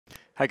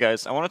Hi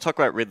guys, I want to talk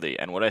about Ridley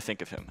and what I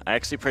think of him. I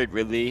actually played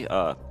Ridley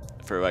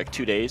for like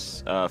 2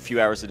 days, a few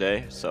hours a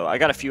day, so I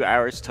got a few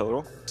hours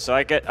total. So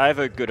I have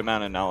a good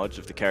amount of knowledge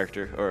of the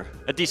character, or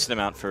a decent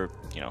amount for,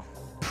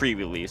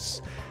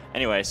 pre-release.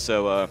 Anyway,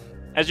 so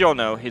as you all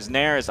know, his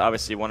Nair is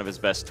obviously one of his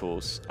best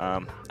tools.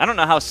 I don't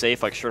know how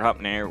safe like short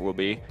hop Nair will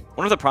be.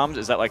 One of the problems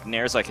is that like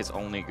Nair is like his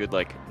only good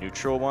like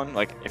neutral one.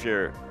 Like if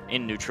you're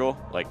in neutral,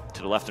 like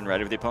to the left and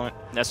right of the opponent,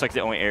 that's like the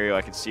only area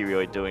I can see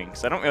really doing.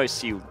 Because I don't really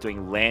see you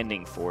doing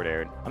landing forward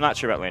air. I'm not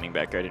sure about landing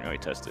back air. I didn't really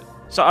test it.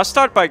 So I'll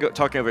start by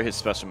talking over his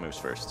special moves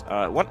first.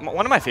 One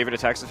of my favorite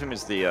attacks of him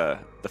is the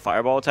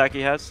fireball attack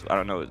he has. I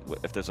don't know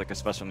if there's like a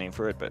special name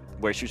for it, but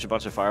where he shoots a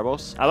bunch of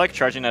fireballs. I like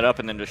charging that up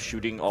and then just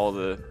shooting all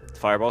the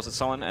fireballs at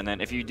someone. And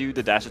then if you do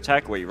the dash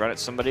attack where you run at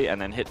somebody and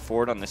then hit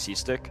forward on the C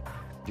stick,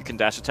 you can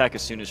dash attack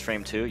as soon as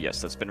frame 2. Yes,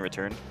 that's been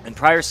returned. In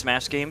prior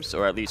Smash games,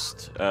 or at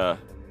least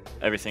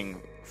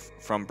everything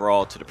from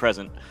Brawl to the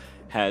present,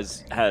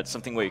 has had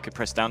something where you could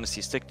press down the C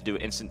stick to do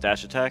an instant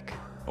dash attack,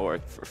 or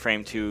for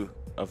frame 2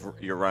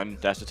 of your run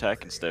dash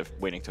attack instead of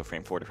waiting till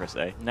frame 4 to press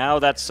A. Now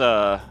that's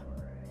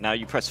now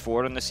you press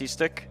forward on the C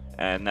stick,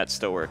 and that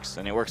still works,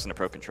 and it works in the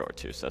Pro Controller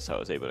too. So that's how I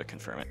was able to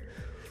confirm it.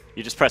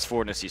 You just press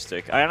forward on the C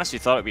stick. I honestly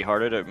thought it'd be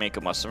harder to make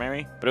a muscle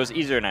memory, but it was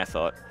easier than I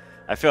thought.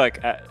 I feel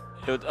like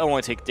it would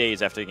only take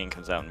days after the game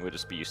comes out, and we'll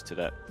just be used to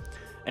that.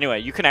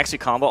 Anyway, you can actually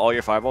combo all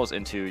your fireballs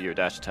into your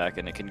dash attack,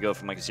 and it can go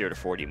from like 0 to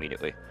 40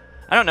 immediately.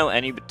 I don't know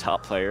any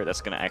top player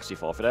that's going to actually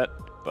fall for that,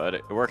 but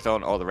it worked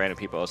on all the random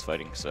people I was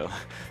fighting. So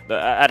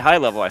at high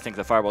level, I think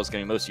the fireball is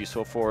going to be most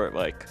useful for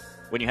like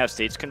when you have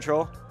stage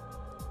control.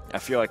 I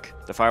feel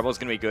like the fireball is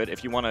going to be good.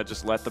 If you want to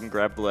just let them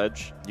grab the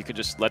ledge, you could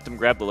just let them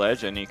grab the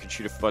ledge, and you can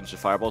shoot a bunch of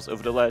fireballs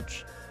over the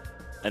ledge,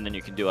 and then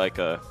you can do like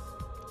a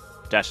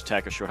dash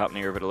attack or short hop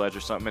near over the ledge or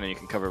something, and you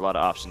can cover a lot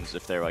of options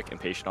if they're like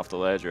impatient off the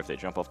ledge or if they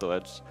jump off the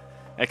ledge.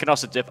 And it can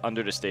also dip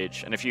under the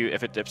stage, and if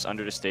it dips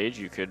under the stage,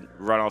 you could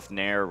run off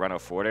Nair or run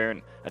off forward air,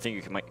 and I think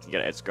you can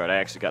get an edge guard. I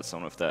actually got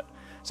someone with that.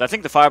 So I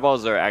think the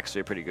fireballs are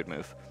actually a pretty good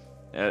move,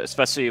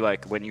 especially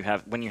like when you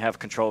have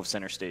control of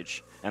center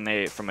stage and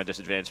they from a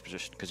disadvantaged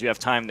position, because you have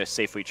time to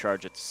safely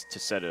charge it to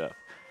set it up.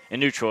 In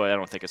neutral, I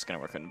don't think it's going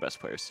to work on the best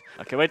players.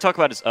 Okay, what I talk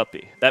about is up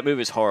B. That move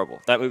is horrible.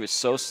 That move is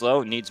so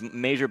slow, needs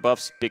major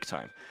buffs big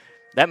time.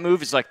 That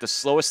move is like the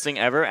slowest thing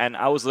ever, and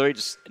I was literally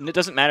just, and it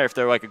doesn't matter if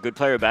they're like a good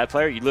player or a bad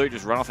player, you literally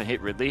just run off and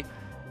hit Ridley.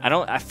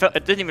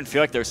 It didn't even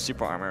feel like there was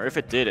super armor, or if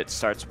it did, it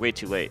starts way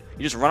too late.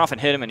 You just run off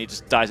and hit him and he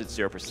just dies at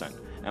 0%.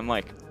 I'm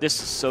like,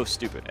 this is so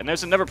stupid. And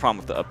there's another problem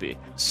with the up B.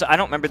 So I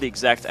don't remember the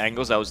exact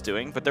angles I was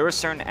doing, but there were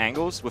certain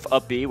angles with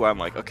up B where I'm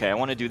like, okay, I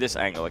want to do this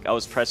angle. Like I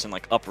was pressing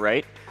like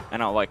upright,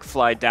 and I'll like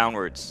fly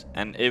downwards,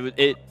 and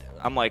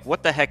I'm like,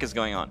 what the heck is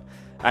going on?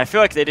 I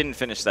feel like they didn't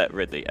finish that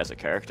Ridley as a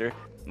character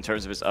in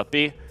terms of his up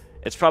B.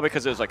 It's probably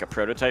because it was like a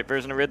prototype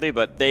version of Ridley,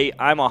 but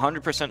I'm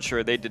 100%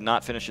 sure they did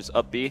not finish his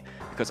up B,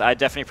 because I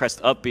definitely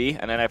pressed up B,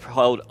 and then I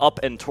held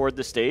up and toward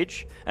the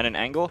stage at an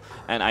angle,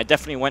 and I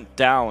definitely went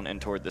down and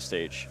toward the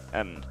stage.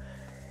 And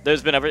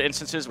there's been other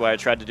instances where I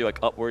tried to do like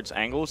upwards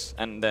angles,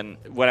 and then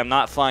when I'm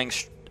not flying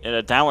at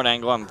a downward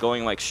angle, I'm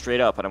going like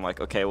straight up, and I'm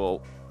like, okay,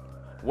 well,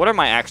 what are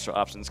my extra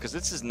options? Because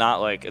this is not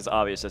like as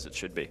obvious as it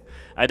should be.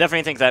 I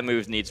definitely think that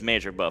move needs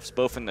major buffs,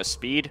 both in the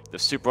speed, the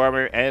super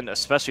armor, and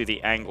especially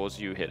the angles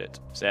you hit it.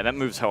 So yeah, that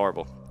move's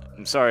horrible.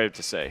 I'm sorry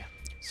to say.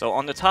 So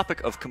on the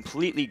topic of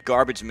completely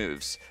garbage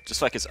moves,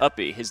 just like his up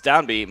B, his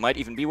down B might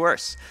even be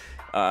worse.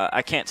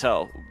 I can't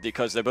tell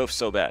because they're both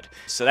so bad.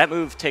 So that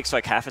move takes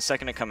like half a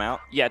second to come out.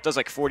 Yeah, it does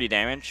like 40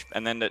 damage,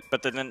 and then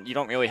but then you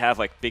don't really have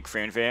like big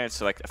frame variance.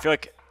 So like I feel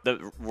like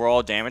the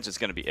raw damage is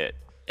going to be it.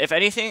 If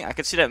anything, I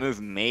could see that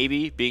move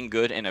maybe being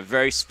good in a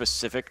very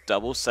specific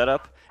double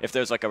setup, if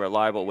there's like a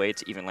reliable way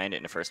to even land it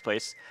in the first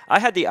place. I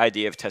had the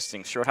idea of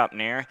testing short hop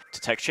Nair to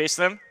tech chase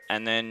them,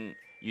 and then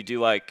you do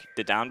like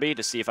the down B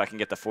to see if I can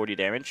get the 40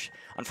 damage.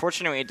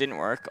 Unfortunately, it didn't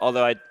work,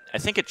 although I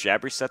think it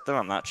jab reset them,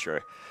 I'm not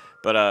sure.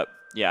 But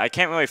yeah, I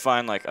can't really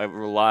find like a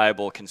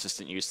reliable,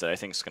 consistent use that I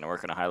think is going to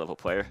work on a high-level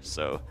player.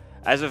 So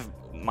as of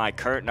my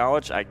current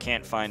knowledge, I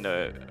can't find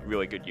a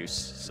really good use.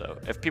 So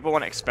if people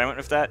want to experiment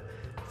with that,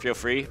 feel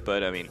free,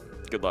 but I mean,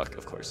 good luck,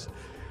 of course.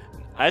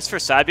 As for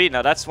side B,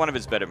 now that's one of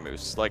his better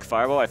moves. Like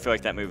Fireball, I feel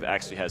like that move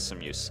actually has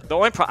some use. The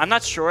only I'm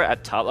not sure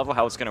at top level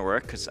how it's going to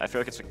work, because I feel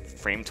like it's like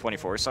frame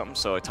 24 or something,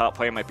 so a top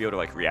player might be able to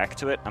like react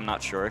to it. I'm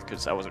not sure,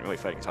 because I wasn't really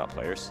fighting top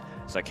players,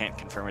 so I can't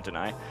confirm or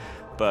deny.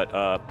 But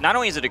not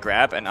only is it a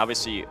grab, and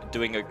obviously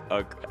doing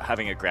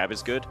having a grab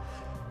is good,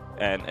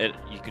 and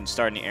you can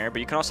start in the air, but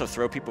you can also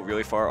throw people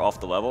really far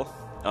off the level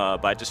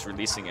by just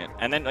releasing it.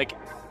 And then like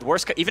the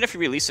worst, even if you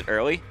release it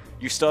early,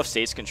 you still have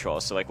stage control.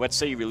 So like, let's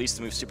say you release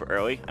the move super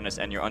early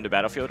and you're under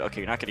battlefield.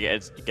 Okay, you're not gonna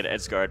get an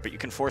edge guard, but you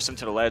can force them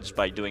to the ledge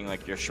by doing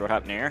like your short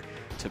hop Nair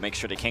to make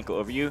sure they can't go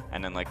over you.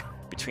 And then like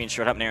between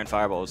short hop Nair and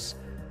fireballs,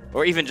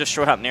 or even just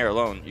short hop Nair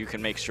alone, you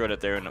can make sure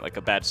that they're in like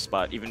a bad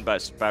spot, even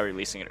by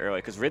releasing it early.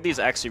 Because Ridley's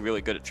actually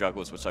really good at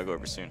juggles, which I'll go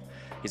over soon.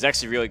 He's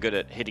actually really good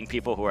at hitting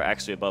people who are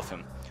actually above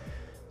him.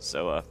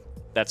 So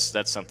that's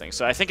something.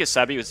 So I think his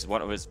Sabi was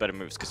one of his better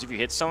moves, because if you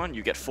hit someone,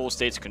 you get full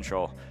stage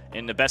control.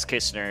 In the best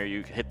case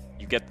scenario,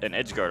 you get an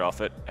edge guard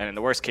off it, and in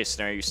the worst case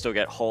scenario, you still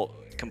get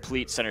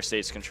complete center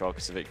stage control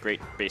because of a great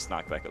base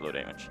knockback at low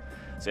damage.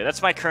 So yeah,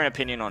 that's my current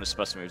opinion on his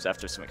special moves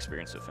after some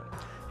experience with him.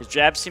 His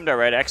jab seemed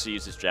alright. I actually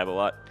used his jab a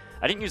lot.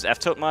 I didn't use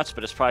F-tilt much,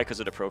 but it's probably because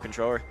of the Pro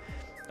Controller.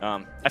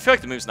 I feel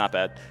like the move's not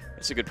bad.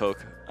 It's a good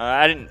poke.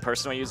 I didn't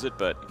personally use it,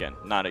 but again,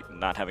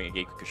 not having a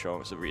gate control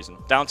was the reason.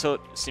 Down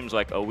tilt seems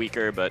like a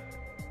weaker, but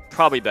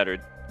probably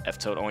better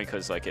F-tilt, only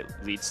because like it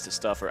leads to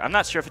stuff. Or I'm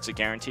not sure if it's a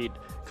guaranteed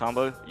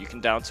combo. You can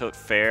down tilt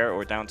fair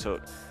or down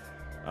tilt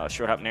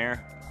short hop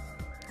nair,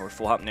 or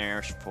full hop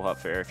nair, full hop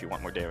fair if you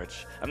want more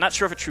damage. I'm not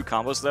sure if it's true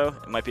combos though.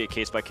 It might be a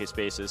case-by-case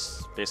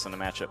basis based on the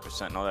matchup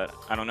percent and all that.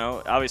 I don't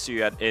know. Obviously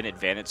you had an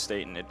advantage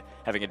state, and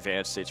having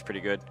advantage state's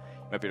pretty good.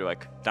 You might be able to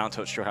like down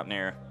tilt short hop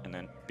nair and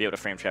then be able to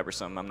frame trap or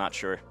something. I'm not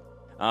sure.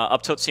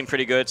 Up tilt seemed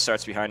pretty good.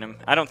 Starts behind him.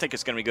 I don't think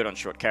it's going to be good on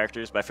short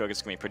characters, but I feel like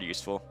it's going to be pretty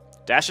useful.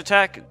 Dash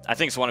attack, I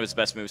think it's one of his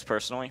best moves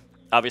personally.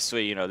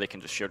 Obviously, you know, they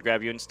can just shield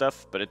grab you and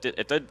stuff, but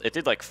it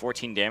did like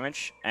 14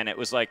 damage, and it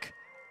was like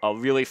a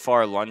really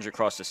far lunge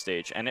across the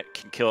stage, and it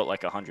can kill it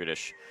like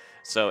 100-ish.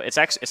 So it's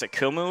a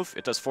kill move.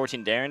 It does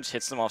 14 damage,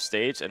 hits them off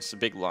stage, and it's a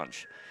big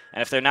lunge.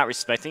 And if they're not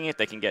respecting it,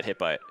 they can get hit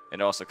by it.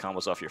 And it also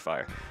combos off your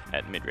fire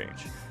at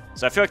mid-range.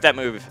 So I feel like that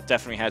move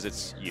definitely has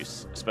its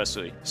use,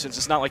 especially since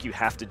it's not like you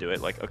have to do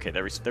it. Like, okay,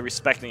 they're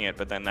respecting it,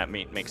 but then that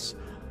makes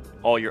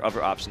all your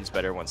other options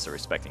better once they're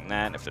respecting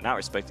that. And if they're not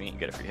respecting it, you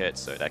get a free hit,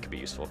 so that could be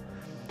useful.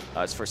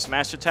 As for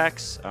smash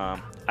attacks,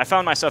 I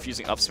found myself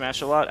using up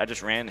smash a lot. I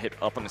just ran, hit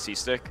up on the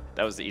C-stick.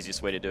 That was the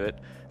easiest way to do it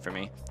for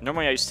me.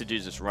 Normally I used to do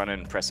just run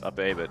and press up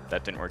A, but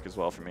that didn't work as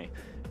well for me.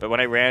 But when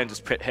I ran,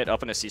 just hit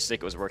up on the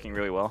C-stick, it was working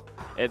really well.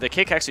 The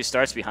kick actually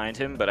starts behind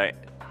him, but it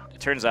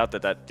turns out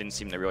that didn't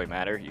seem to really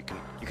matter. You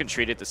can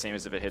treat it the same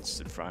as if it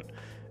hits in front,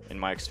 in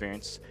my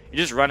experience. You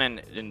just run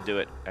in and do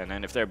it, and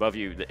then if they're above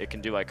you, it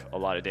can do like a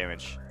lot of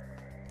damage.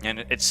 And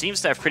it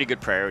seems to have pretty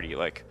good priority.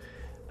 Like,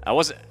 I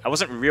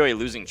wasn't really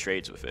losing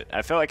trades with it.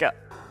 I felt like I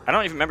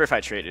don't even remember if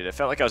I traded. It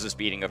felt like I was just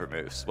beating other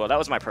moves. Well, that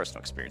was my personal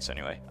experience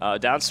anyway.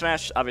 Down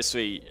smash,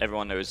 obviously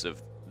everyone knows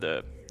of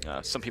the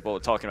some people were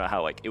talking about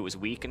how like it was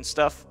weak and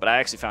stuff, but I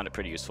actually found it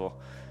pretty useful.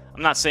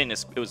 I'm not saying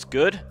it was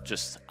good,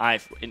 just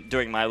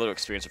during my little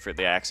experience with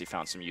Ridley, I actually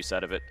found some use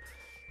out of it.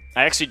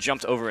 I actually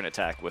jumped over an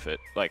attack with it.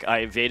 Like, I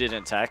evaded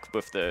an attack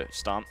with the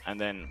stomp and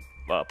then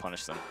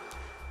punished them.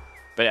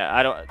 But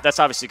yeah, that's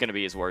obviously going to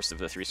be his worst of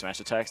the 3 smash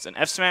attacks. And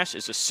F smash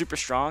is just super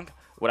strong.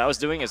 What I was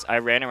doing is I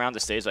ran around the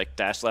stage like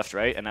dash left,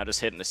 right, and I just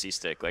hit in the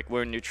C-stick. Like,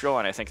 we're neutral,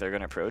 and I think they're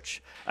going to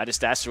approach. I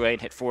just dash away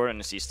and hit forward on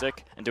the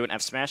C-stick and do an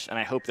F smash, and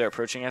I hope they're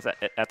approaching at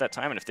that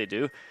time. And if they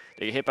do,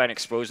 they get hit by an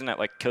explosion that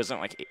like kills them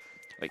like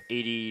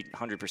 80,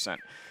 100%.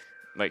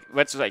 Like,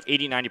 that's like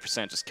 80,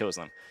 90% just kills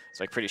them.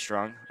 It's like pretty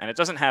strong, and it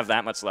doesn't have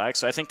that much lag.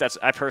 So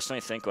I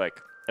personally think like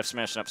F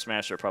smash and up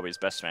smash are probably his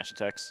best smash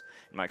attacks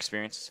in my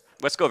experience.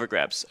 Let's go over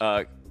grabs.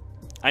 I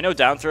know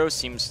down throw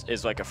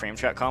is like a frame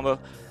trap combo,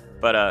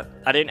 but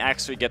I didn't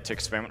actually get to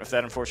experiment with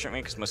that,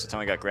 unfortunately, because most of the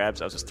time I got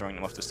grabs, I was just throwing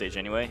them off the stage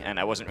anyway, and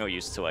I wasn't really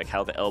used to like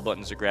how the L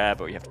buttons are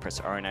grab, or you have to press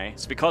the RNA.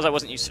 So because I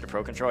wasn't used to the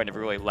Pro Control, I never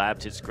really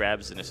labbed his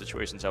grabs in the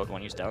situations I would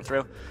want to use down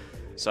throw.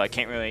 So I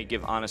can't really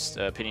give honest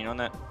opinion on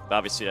that. But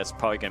obviously, that's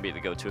probably going to be the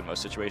go-to in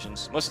most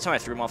situations. Most of the time, I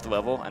threw them off the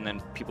level, and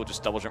then people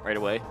just double jump right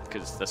away,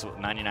 because that's what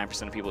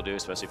 99% of people do,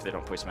 especially if they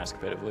don't play Smash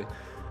competitively.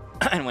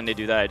 And when they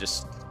do that, I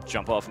just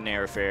jump off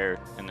nair or fair,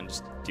 and then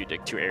just do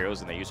like 2 arrows,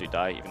 and they usually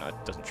die, even though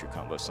it doesn't true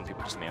combo. Some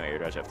people just melee air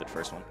dodge after the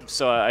first one.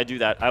 So I do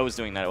that. I was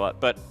doing that a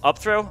lot. But up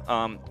throw,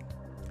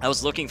 I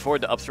was looking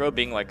forward to up throw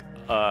being like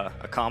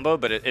a combo,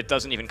 but it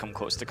doesn't even come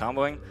close to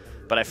comboing.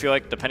 But I feel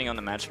like depending on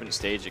the matchup and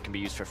stage, it can be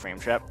used for frame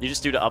trap. You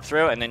just do the up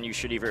throw, and then you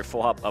should either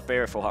full hop up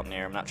air or full hop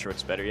nair. I'm not sure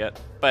what's better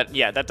yet. But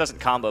yeah, that doesn't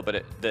combo,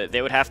 but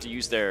they would have to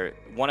use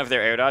one of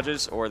their air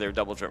dodges or their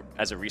double jump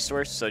as a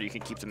resource, so you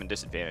can keep them in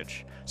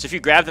disadvantage. So if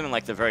you grab them in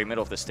like the very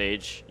middle of the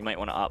stage, you might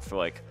want to opt for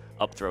like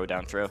up throw,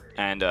 down throw,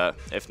 and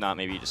if not,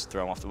 maybe you just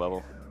throw them off the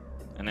level.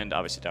 And then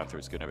obviously down throw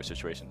is good in other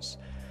situations.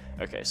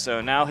 Okay, so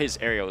now his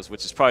aerials,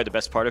 which is probably the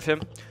best part of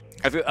him.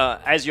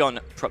 As you all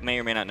may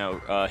or may not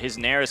know, his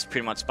nair is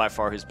pretty much by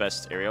far his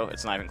best aerial.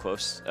 It's not even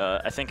close.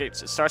 I think it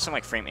starts on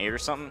like frame 8 or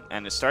something,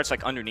 and it starts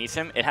like underneath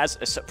him. It has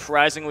a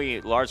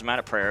surprisingly large amount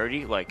of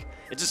priority. Like,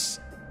 it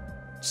just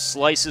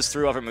slices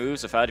through other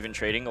moves without even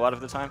trading a lot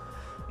of the time.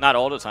 Not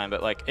all the time,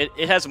 but like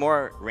it has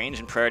more range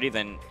and priority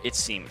than it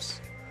seems.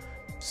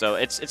 So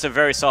it's a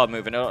very solid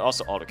move, and it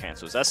also auto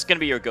cancels. That's gonna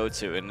be your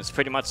go-to, and it's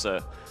pretty much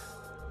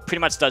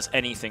does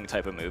anything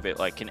type of move. It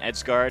like can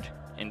edge guard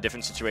in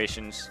different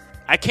situations.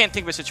 I can't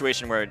think of a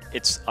situation where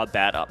it's a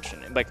bad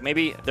option. Like,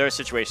 maybe there are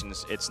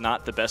situations it's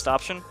not the best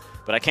option,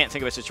 but I can't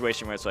think of a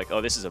situation where it's like,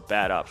 oh, this is a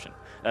bad option.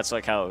 That's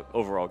like how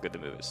overall good the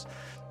move is.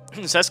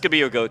 So that's going to be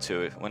your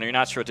go-to. When you're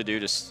not sure what to do,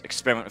 just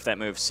experiment with that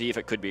move, see if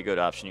it could be a good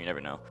option. You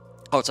never know.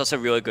 Oh, it's also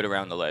really good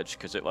around the ledge,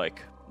 because it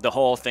like the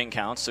whole thing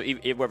counts. So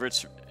whether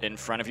it's in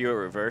front of you or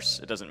reverse,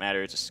 it doesn't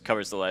matter. It just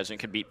covers the ledge, and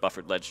it can beat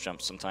buffered ledge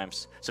jumps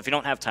sometimes. So if you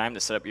don't have time to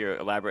set up your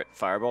elaborate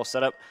fireball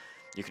setup,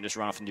 You can just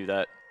run off and do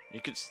that.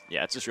 You could,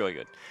 yeah, it's just really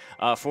good.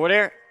 Forward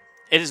air,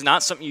 it is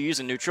not something you use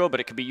in neutral, but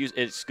it can be used.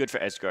 It's good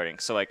for edge guarding.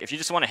 So like, if you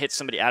just want to hit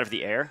somebody out of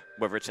the air,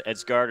 whether it's an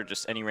edge guard or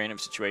just any random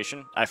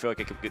situation, I feel like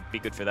it could be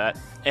good for that.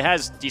 It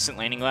has decent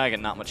landing lag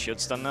and not much shield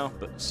stun though,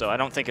 so I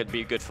don't think it'd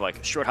be good for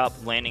like short hop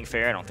landing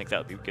fair. I don't think that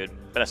would be good,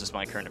 but that's just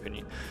my current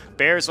opinion.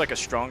 Bear is like a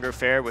stronger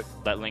fair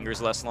that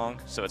lingers less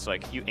long, so it's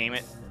like you aim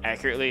it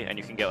accurately and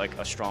you can get like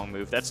a strong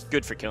move. That's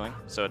good for killing,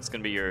 so it's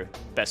gonna be your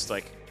best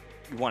like.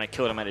 You want to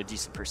kill them at a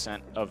decent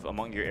percent of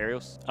among your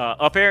aerials.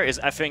 Up air is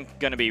I think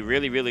gonna be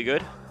really really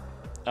good.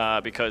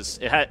 Because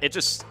you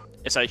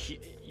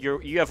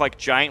have like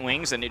giant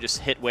wings and they just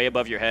hit way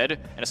above your head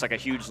and it's like a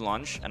huge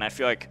lunge, and I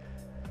feel like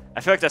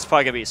that's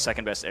probably gonna be his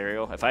second best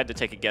aerial. If I had to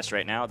take a guess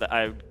right now, that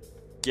I would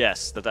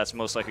guess that's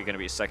most likely gonna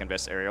be his second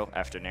best aerial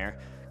after Nair,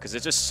 because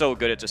it's just so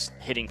good at just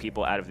hitting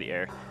people out of the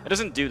air. It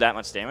doesn't do that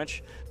much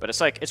damage, but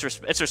it's like it's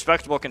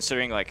respectable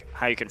considering like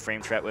how you can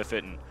frame trap with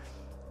it and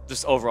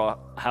just overall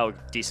how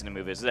decent the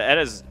move is. It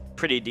has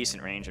pretty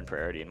decent range and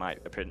priority in my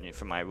opinion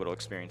from my little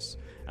experience.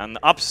 On the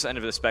opposite end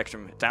of the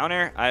spectrum, down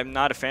air, I'm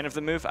not a fan of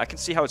the move. I can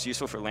see how it's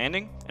useful for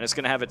landing, and it's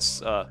gonna have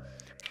its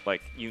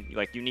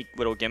unique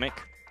little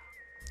gimmick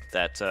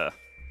that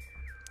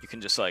you can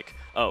just like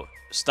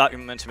stop your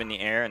momentum in the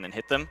air and then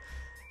hit them.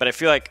 But I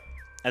feel like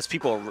as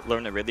people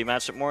learn the Ridley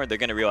matchup more, they're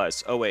gonna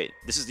realize, oh wait,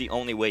 this is the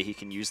only way he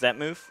can use that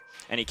move,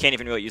 and he can't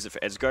even really use it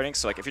for edge guarding.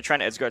 So like if you're trying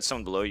to edge guard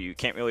someone below you, you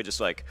can't really just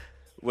like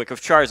with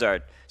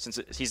Charizard, since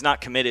he's not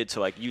committed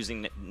to like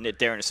using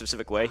Nair in a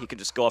specific way, he can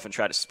just go off and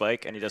try to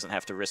spike, and he doesn't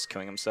have to risk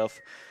killing himself.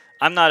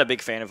 I'm not a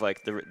big fan of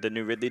like the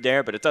new Ridley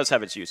Nair, but it does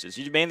have its uses.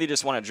 You mainly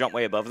just want to jump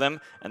way above them,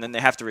 and then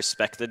they have to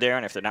respect the Nair,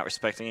 and if they're not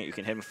respecting it, you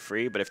can hit them for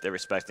free. But if they're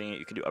respecting it,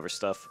 you can do other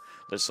stuff.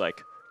 Just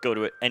like go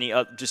to it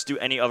just do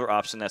any other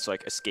option that's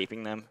like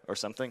escaping them or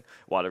something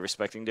while they're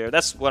respecting Nair.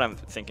 That's what I'm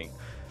thinking.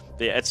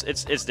 But yeah,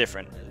 it's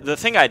different. The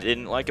thing I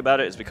didn't like about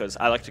it is because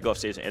I like to go off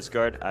stage and edge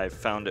guard. I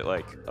found it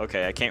like,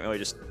 okay, I can't really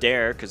just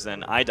dare because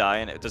then I die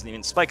and it doesn't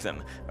even spike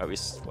them. Or at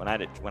least when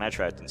I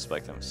tried, it didn't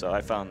spike them. So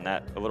I found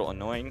that a little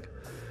annoying.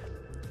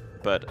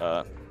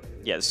 But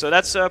yeah, so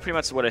that's pretty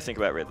much what I think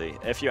about Ridley.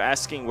 If you're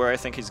asking where I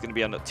think he's going to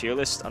be on the tier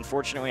list,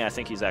 unfortunately, I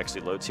think he's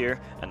actually low tier.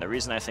 And the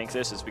reason I think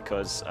this is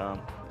because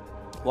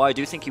while I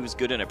do think he was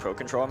good in a pro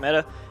controller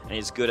meta, and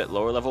he's good at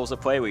lower levels of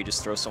play where you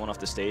just throw someone off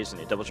the stage and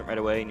you double jump right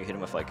away and you hit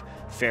him with like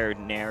fair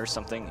Nair or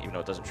something, even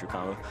though it doesn't true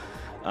combo.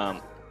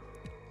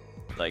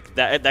 Like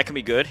that can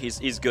be good.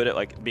 He's good at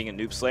like being a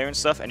noob slayer and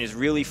stuff, and he's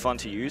really fun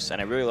to use.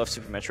 And I really love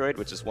Super Metroid,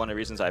 which is one of the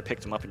reasons I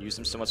picked him up and used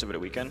him so much over the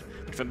weekend.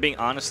 But if I'm being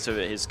honest to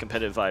his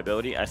competitive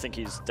viability, I think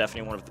he's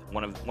definitely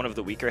one of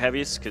the weaker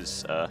heavies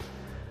because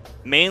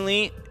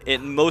mainly it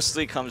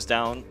mostly comes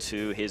down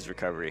to his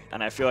recovery.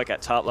 And I feel like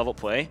at top level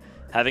play,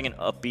 having an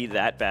up B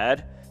that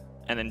bad,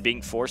 and then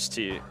being forced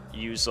to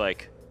use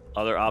like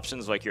other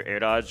options like your air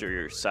dodge or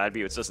your side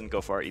B, which doesn't go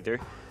far either.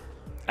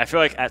 I feel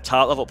like at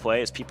top level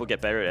play, as people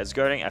get better at edge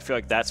guarding, I feel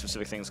like that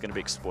specific thing is going to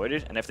be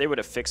exploited. And if they were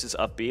to fix his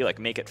up B, like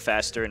make it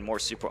faster and more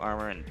super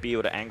armor and be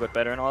able to angle it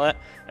better and all that,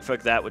 I feel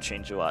like that would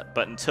change a lot.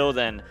 But until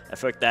then, I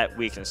feel like that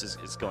weakness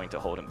is going to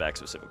hold him back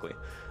specifically.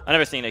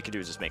 Another thing they could do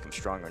is just make him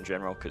stronger in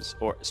general,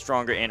 or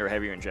stronger and or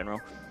heavier in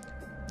general.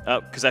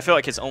 Because I feel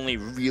like his only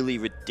really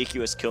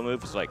ridiculous kill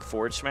move was like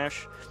forward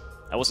smash.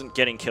 I wasn't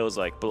getting kills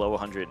like below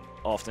 100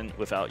 often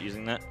without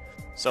using that.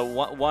 So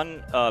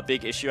one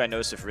big issue I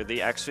noticed with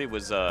Ridley actually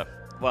was,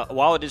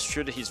 while it is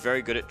true that he's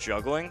very good at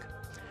juggling,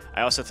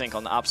 I also think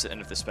on the opposite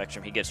end of the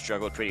spectrum he gets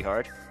juggled pretty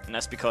hard. And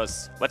that's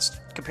because, let's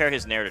compare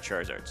his Nair to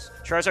Charizard's.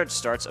 Charizard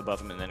starts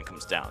above him and then it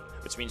comes down,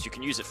 which means you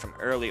can use it from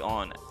early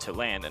on to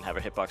land and have a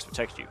hitbox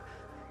protect you.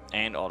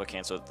 And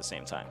auto-cancel at the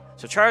same time.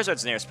 So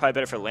Charizard's Nair is probably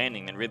better for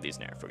landing than Ridley's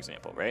Nair, for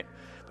example, right?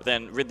 But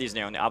then Ridley's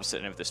Nair on the opposite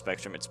end of the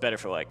spectrum, it's better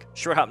for like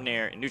short hop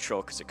Nair and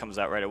neutral because it comes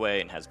out right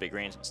away and has big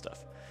range and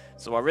stuff.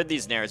 So while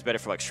Ridley's Nair is better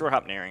for like short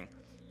hop Nairing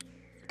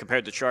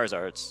compared to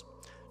Charizard's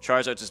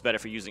is better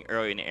for using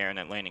early in the air and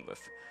then landing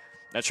with.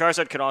 Now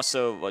Charizard can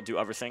also do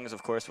other things,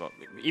 of course. Well,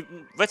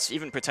 let's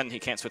even pretend he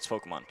can't switch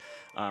Pokemon.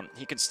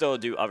 He can still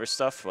do other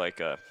stuff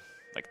like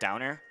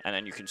down air, and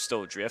then you can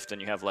still drift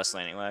and you have less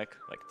landing lag,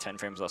 like 10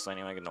 frames less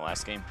landing lag in the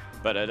last game.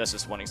 But that's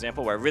just one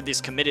example where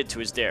Ridley's committed to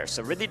his dare.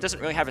 So Ridley doesn't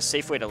really have a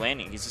safe way to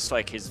landing. He's just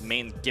like, his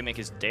main gimmick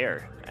is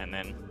dare. And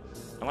then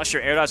unless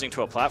you're air dodging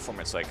to a platform,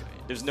 it's like,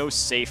 there's no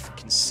safe,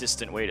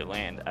 consistent way to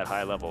land at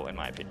high level, in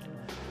my opinion.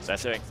 So I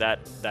feel like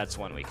that's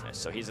one weakness.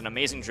 So he's an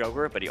amazing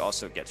juggler, but he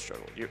also gets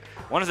juggled.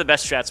 One of the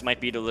best strats might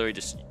be to literally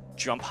just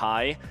jump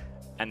high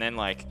and then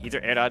like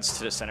either air dodge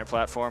to the center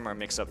platform or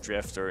mix up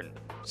drift, or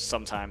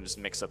sometimes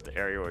mix up the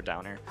aerial or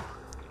down air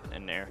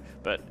in there.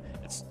 But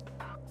it's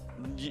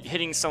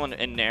hitting someone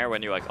in there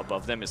when you're like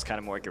above them is kind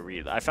of more like a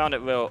read. I found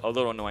it a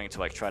little annoying to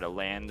like try to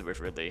land with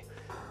Ridley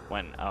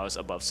when I was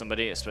above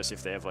somebody, especially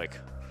if they have like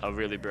a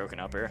really broken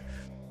up air.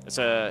 It's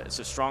a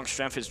strong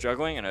strength, his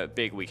juggling, and a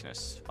big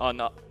weakness. Oh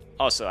no.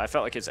 Also, I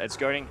felt like his edge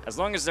guarding, as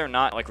long as they're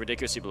not like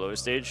ridiculously below the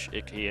stage,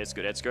 he has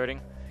good edge guarding.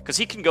 Because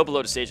he can go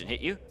below the stage and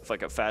hit you with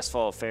like a fast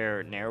fall,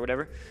 fair, nair, or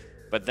whatever.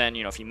 But then,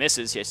 you know, if he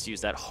misses, he has to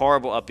use that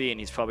horrible up B, and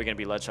he's probably going to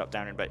be ledge shot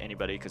down by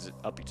anybody because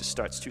up B just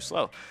starts too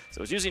slow.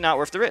 So it's usually not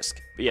worth the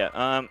risk. But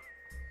yeah,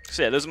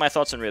 so yeah, those are my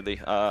thoughts on Ridley.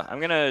 I'm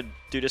going to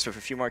do this with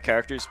a few more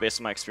characters based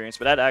on my experience,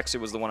 but that actually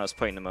was the one I was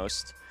playing the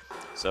most.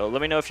 So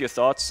let me know if you have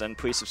thoughts, and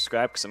please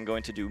subscribe because I'm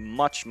going to do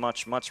much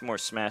more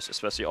Smash,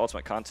 especially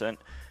Ultimate content,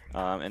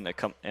 in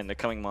the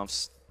coming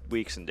months,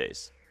 weeks, and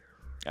days.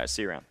 All right,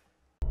 see you around.